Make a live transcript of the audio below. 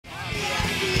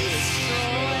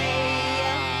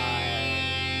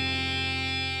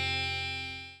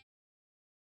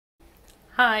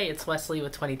Hi, it's Wesley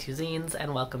with 22zines,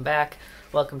 and welcome back.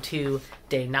 Welcome to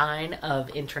day 9 of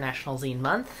International Zine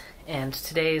Month, and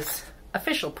today's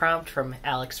official prompt from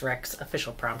Wrekk's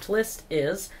official prompt list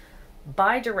is,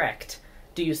 buy direct.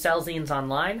 Do you sell zines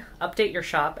online? Update your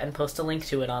shop and post a link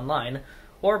to it online,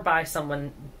 or buy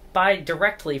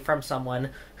directly from someone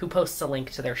who posts a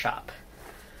link to their shop.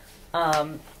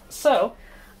 So,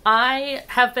 I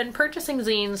have been purchasing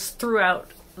zines throughout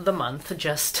the month,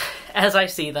 just as I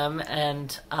see them,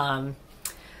 and I'm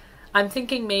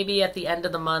thinking maybe at the end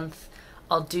of the month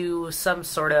I'll do some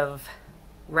sort of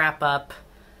wrap-up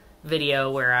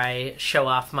video where I show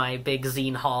off my big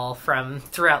zine haul from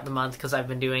throughout the month, because I've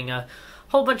been doing a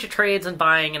whole bunch of trades and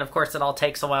buying, and of course it all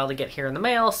takes a while to get here in the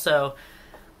mail, so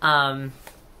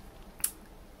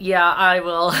yeah, I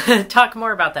will talk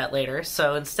more about that later.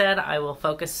 So instead I will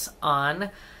focus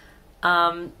on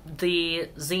the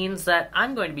zines that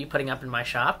I'm going to be putting up in my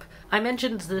shop. I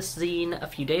mentioned this zine a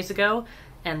few days ago,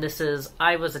 and this is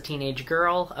I Was a Teenage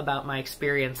Girl, about my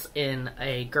experience in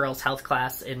a girls' health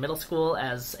class in middle school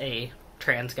as a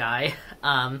trans guy,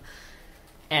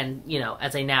 and, you know,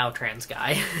 as a now trans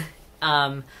guy.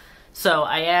 So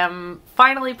I am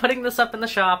finally putting this up in the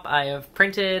shop. I have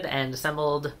printed and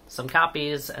assembled some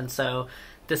copies, and so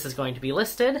this is going to be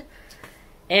listed.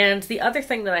 And the other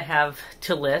thing that I have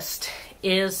to list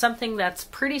is something that's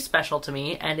pretty special to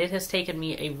me, and it has taken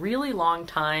me a really long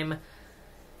time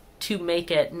to make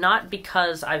it, not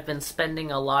because I've been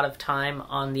spending a lot of time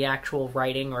on the actual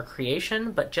writing or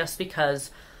creation, but just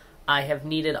because I have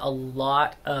needed a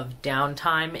lot of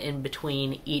downtime in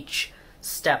between each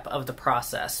step of the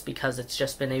process, because it's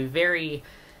just been a very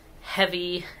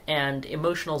heavy and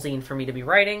emotional zine for me to be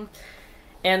writing.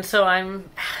 And so I'm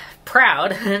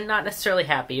proud, not necessarily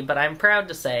happy, but I'm proud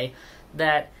to say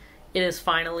that it is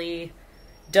finally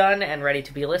done and ready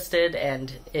to be listed,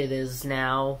 and it is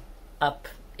now up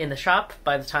in the shop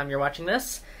by the time you're watching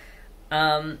this.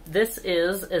 This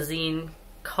is a zine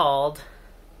called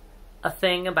A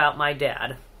Thing About My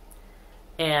Dad,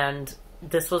 and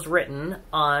this was written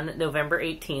on November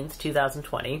 18th,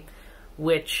 2020,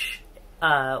 which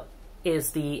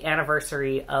is the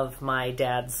anniversary of my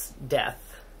dad's death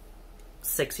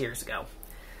 6 years ago.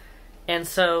 And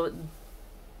so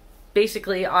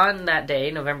basically on that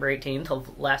day, November 18th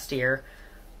of last year,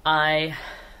 I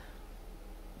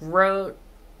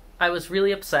was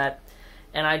really upset,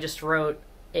 and I just wrote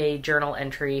a journal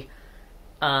entry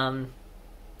that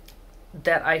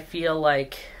I feel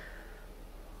like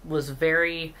was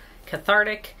very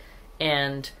cathartic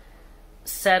and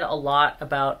said a lot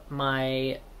about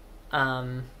my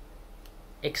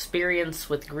experience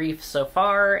with grief so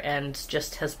far, and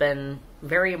just has been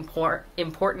very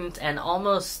important and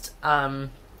almost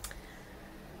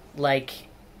like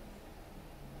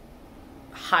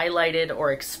highlighted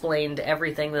or explained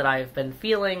everything that I've been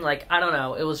feeling. Like, I don't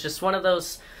know, it was just one of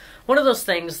those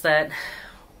things that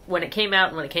when it came out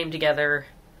and when it came together,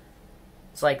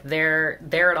 it's like there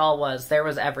it all was. There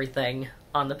was everything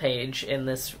on the page in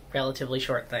this relatively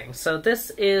short thing. So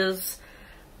this is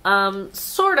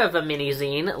sort of a mini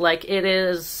zine. Like, it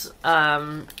is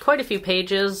quite a few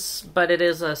pages, but it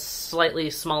is a slightly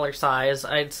smaller size.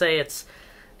 I'd say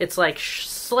it's like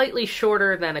slightly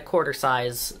shorter than a quarter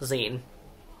size zine.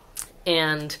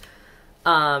 And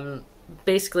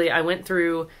basically I went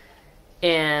through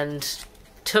and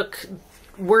took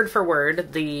word for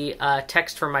word the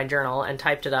text from my journal and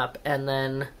typed it up, and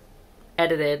then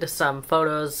edited some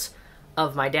photos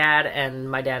of my dad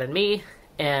and me,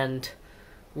 and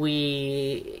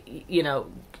we, you know,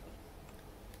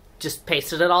 just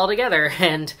pasted it all together.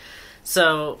 And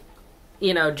so,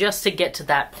 you know, just to get to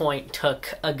that point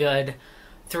took a good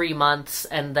 3 months,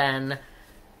 and then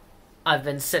I've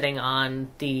been sitting on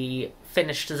the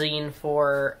finished zine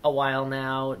for a while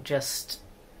now, just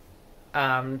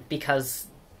because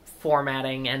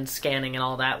formatting and scanning and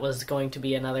all that was going to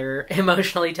be another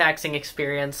emotionally taxing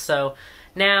experience. So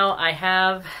now I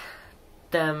have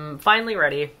them finally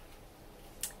ready.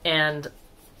 And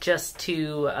just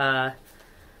to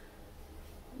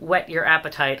whet your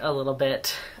appetite a little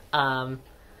bit,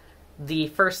 the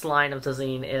first line of the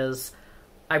zine is,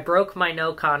 I broke my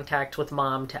no contact with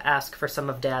Mom to ask for some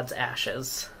of Dad's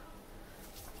ashes.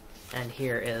 And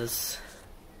here is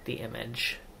the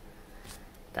image.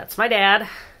 That's my dad.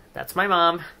 That's my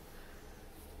mom.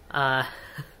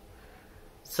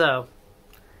 So,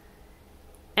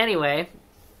 anyway,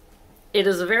 it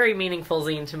is a very meaningful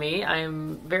zine to me.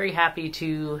 I'm very happy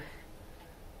to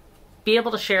be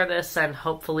able to share this, and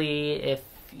hopefully if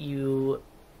you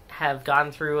have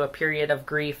gone through a period of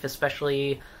grief,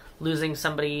 especially losing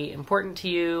somebody important to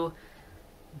you,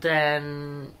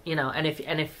 then, you know, and if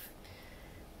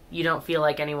you don't feel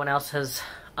like anyone else has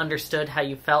understood how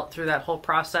you felt through that whole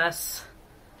process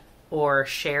or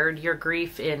shared your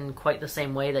grief in quite the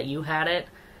same way that you had it,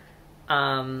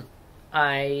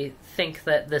 I think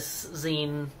that this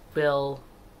zine will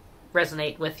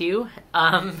resonate with you.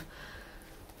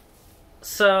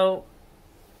 So,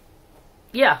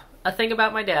 yeah, a thing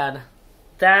about my dad.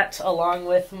 That, along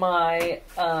with my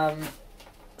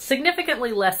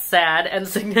significantly less sad and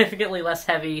significantly less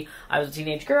heavy I Was a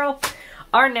Teenage Girl,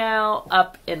 are now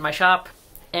up in my shop,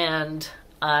 and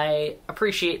I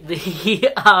appreciate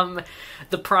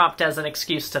the prompt as an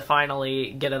excuse to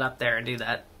finally get it up there and do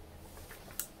that.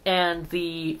 And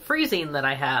the free zine that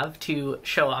I have to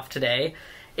show off today,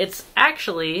 it's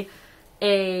actually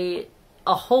a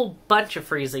whole bunch of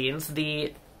free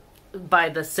zines by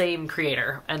the same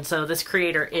creator. And so this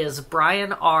creator is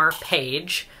Brian R.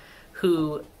 Page,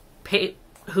 who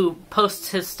posts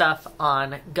his stuff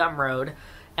on Gumroad,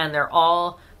 and they're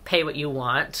all pay what you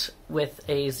want with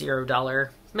a $0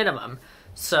 minimum.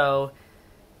 So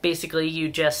basically you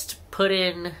just put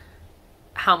in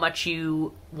how much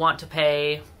you want to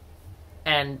pay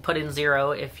and put in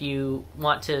 0 if you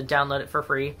want to download it for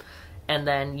free, and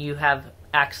then you have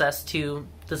access to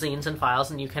the zines and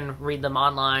files, and you can read them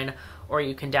online, or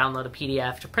you can download a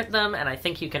PDF to print them, and I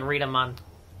think you can read them on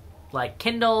like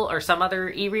Kindle or some other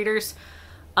e-readers.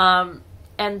 And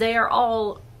they are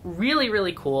all really,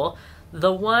 really cool.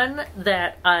 The one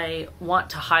that I want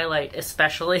to highlight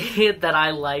especially that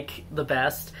I like the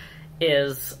best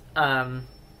is,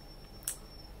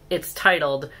 it's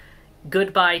titled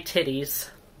Goodbye Titties,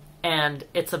 and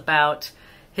it's about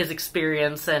his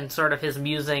experience and sort of his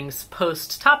musings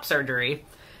post-top surgery.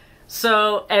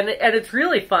 So, and it's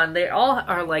really fun. They all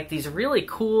are like these really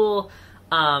cool,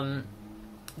 glitchy,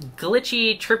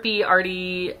 trippy,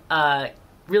 arty,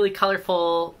 really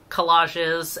colorful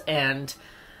collages, and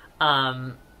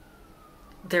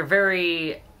they're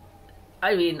very,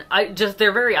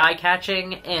 they're very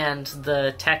eye-catching, and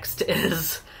the text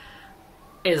is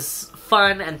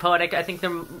fun and poetic. I think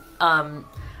they're,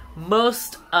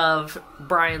 most of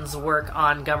Brian's work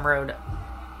on Gumroad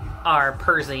are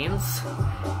perzines.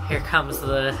 Here comes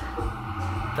the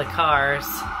cars.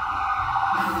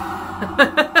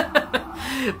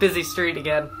 Busy street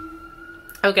again.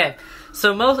 Okay,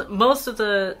 so most of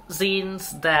the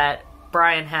zines that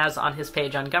Brian has on his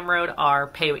page on Gumroad are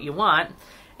pay what you want,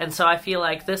 and so I feel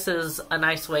like this is a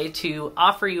nice way to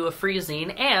offer you a free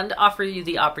zine and offer you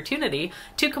the opportunity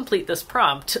to complete this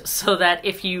prompt, so that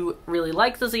if you really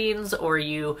like the zines or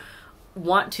you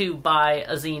want to buy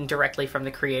a zine directly from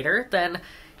the creator, then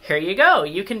here you go.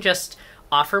 You can just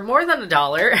offer more than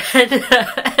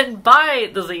 $1 and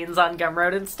buy the zines on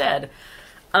Gumroad instead.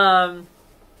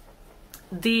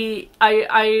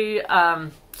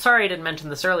 Sorry I didn't mention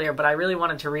this earlier, but I really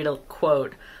wanted to read a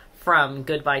quote from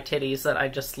Goodbye Titties that I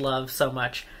just love so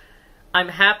much. "I'm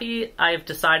happy I've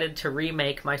decided to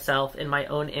remake myself in my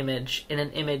own image, in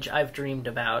an image I've dreamed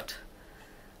about."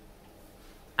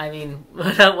 I mean,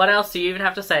 what else do you even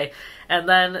have to say? And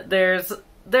then there's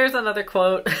another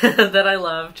quote that I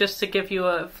love, just to give you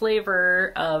a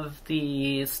flavor of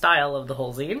the style of the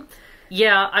whole zine.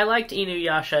 "Yeah, I liked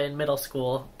Inuyasha in middle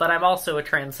school, but I'm also a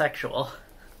transsexual."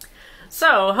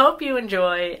 So, hope you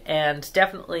enjoy, and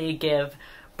definitely give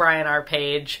Brian R.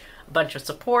 Page a bunch of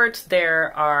support.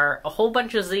 There are a whole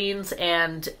bunch of zines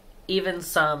and even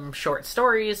some short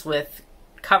stories with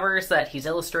covers that he's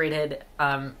illustrated.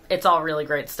 It's all really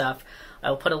great stuff.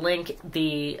 I'll put a link.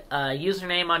 The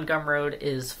username on Gumroad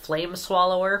is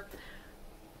Flameswallower,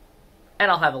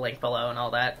 and I'll have a link below and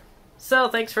all that. So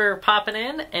thanks for popping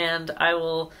in, and I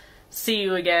will see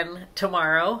you again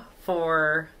tomorrow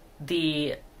for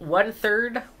the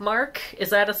 1/3 mark. Is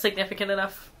that a significant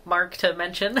enough mark to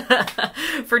mention?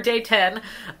 For day 10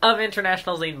 of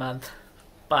International Zine Month.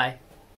 Bye.